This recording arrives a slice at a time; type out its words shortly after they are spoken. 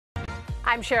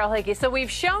I'm Cheryl Hickey. So we've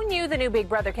shown you the new Big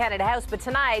Brother Canada house, but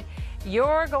tonight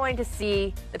you're going to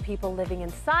see the people living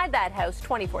inside that house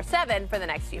 24/7 for the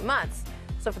next few months.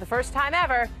 So for the first time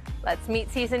ever, let's meet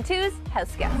Season 2's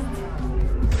house guests.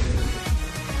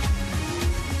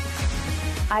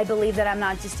 I believe that I'm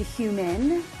not just a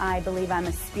human. I believe I'm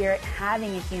a spirit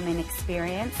having a human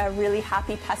experience. A really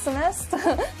happy pessimist.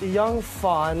 A young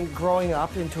fawn growing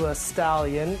up into a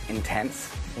stallion.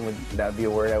 Intense. That would be a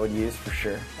word I would use for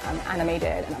sure. I'm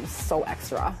animated and I'm so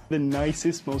extra. The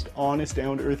nicest, most honest,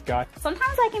 down-to-earth guy.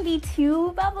 Sometimes I can be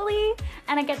too bubbly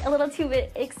and I get a little too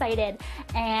excited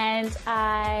and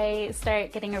I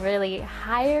start getting a really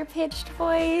higher pitched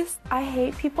voice. I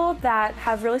hate people that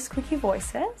have really squeaky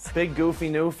voices. Big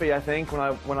goofy newfie, I think,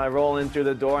 when I roll in through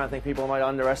the door. I think people might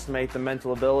underestimate the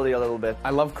mental ability a little bit.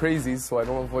 I love crazies, so I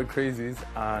don't avoid crazies.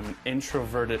 An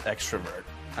introverted extrovert,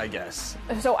 I guess.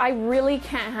 So I really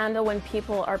can't handle when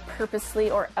people are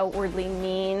purposely or outwardly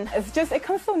mean. It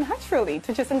comes so naturally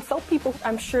to just insult people.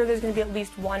 I'm sure there's going to be at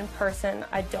least one person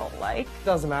I don't like.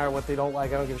 Doesn't matter what they don't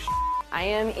like, I don't give a shit. I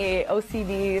am a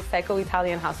OCD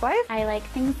psycho-Italian housewife. I like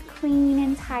things clean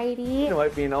and tidy. There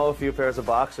might be a few pairs of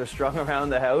boxers strung around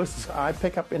the house. I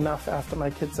pick up enough after my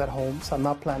kids at home, so I'm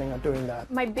not planning on doing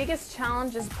that. My biggest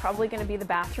challenge is probably going to be the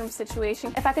bathroom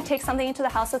situation. If I could take something into the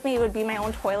house with me, it would be my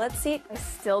own toilet seat. I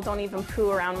still don't even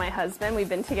poo around my husband. We've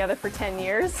been together for 10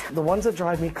 years. The ones that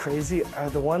drive me crazy are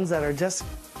the ones that are just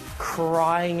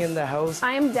crying in the house.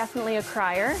 I am definitely a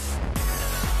crier.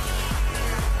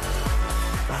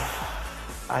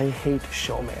 I hate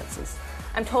showmances.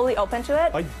 I'm totally open to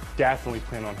it. I definitely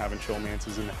plan on having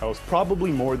showmances in the house, probably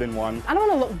more than one. I don't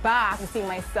want to look back and see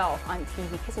myself on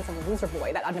TV kissing some loser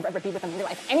boy that I'd never ever be with in real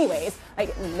life anyways.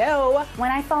 Like, no.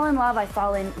 When I fall in love, I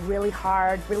fall in really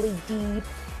hard, really deep,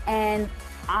 and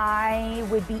I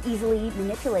would be easily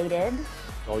manipulated.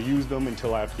 I'll use them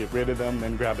until I have to get rid of them,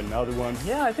 then grab another one.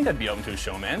 Yeah, I think I'd be open to a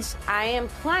showman's. I am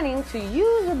planning to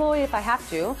use a boy if I have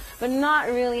to, but not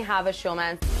really have a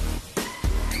showman.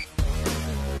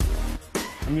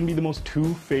 I'm gonna be the most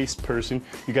two-faced person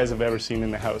you guys have ever seen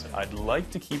in the house. I'd like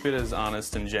to keep it as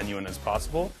honest and genuine as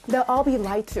possible. They'll all be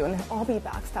lied to and they'll all be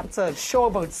backstabbed. It's a show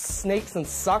about snakes and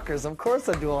suckers. Of course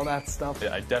I do all that stuff.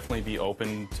 I'd definitely be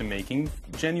open to making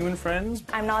genuine friends.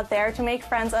 I'm not there to make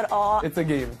friends at all. It's a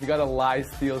game. If you gotta lie,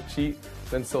 steal, cheat,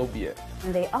 then so be it.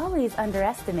 And they always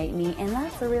underestimate me, and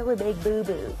that's a really big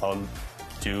boo-boo. I'll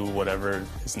do whatever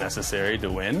is necessary to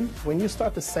win. When you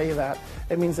start to say that,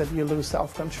 it means that you lose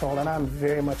self-control, and I'm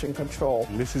very much in control.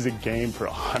 And this is a game for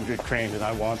 100 cranes, and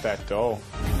I want that dough.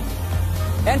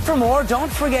 And for more,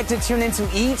 don't forget to tune into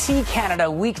ET Canada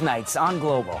weeknights on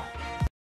Global.